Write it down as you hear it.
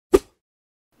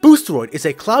BOOSTEROID is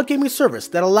a cloud gaming service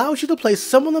that allows you to play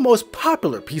some of the most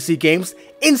popular PC games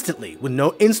instantly with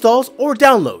no installs or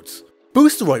downloads.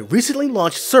 BOOSTEROID recently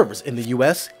launched service in the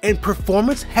US and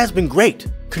performance has been great.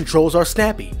 Controls are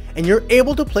snappy and you're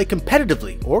able to play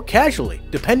competitively or casually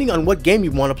depending on what game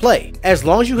you want to play. As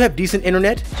long as you have decent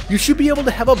internet, you should be able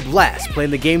to have a blast playing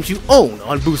the games you own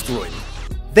on BOOSTEROID.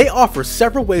 They offer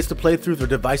several ways to play through their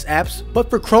device apps, but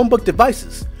for Chromebook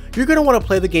devices, you're going to want to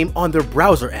play the game on their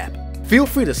browser app. Feel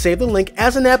free to save the link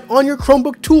as an app on your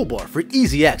Chromebook toolbar for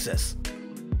easy access.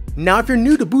 Now if you're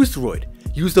new to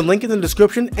BOOSTEROID, use the link in the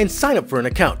description and sign up for an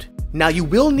account. Now you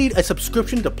will need a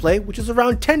subscription to play, which is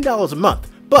around $10 a month,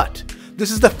 but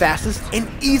this is the fastest and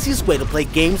easiest way to play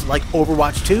games like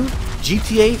Overwatch 2,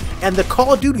 GTA, and the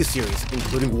Call of Duty series,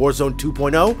 including Warzone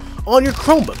 2.0, on your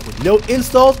Chromebook with no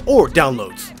installs or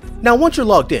downloads. Now once you're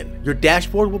logged in, your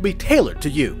dashboard will be tailored to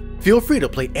you. Feel free to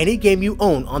play any game you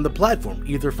own on the platform,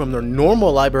 either from their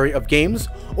normal library of games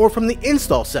or from the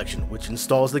install section, which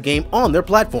installs the game on their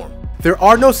platform. There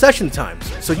are no session times,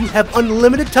 so you have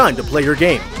unlimited time to play your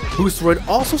game. BOOSTEROID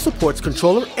also supports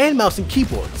controller and mouse and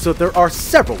keyboard, so there are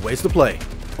several ways to play.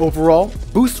 Overall,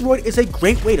 BOOSTEROID is a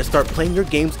great way to start playing your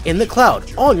games in the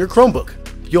cloud on your Chromebook.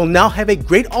 You'll now have a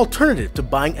great alternative to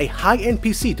buying a high-end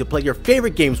PC to play your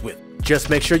favorite games with.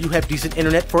 Just make sure you have decent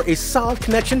internet for a solid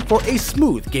connection for a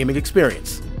smooth gaming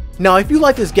experience. Now if you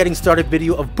like this getting started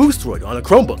video of BOOSTEROID on a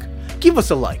Chromebook, give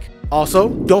us a like. Also,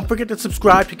 don't forget to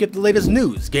subscribe to get the latest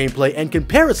news, gameplay, and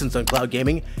comparisons on cloud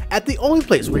gaming at the only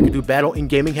place where you can do battle in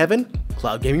gaming heaven,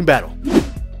 Cloud Gaming Battle.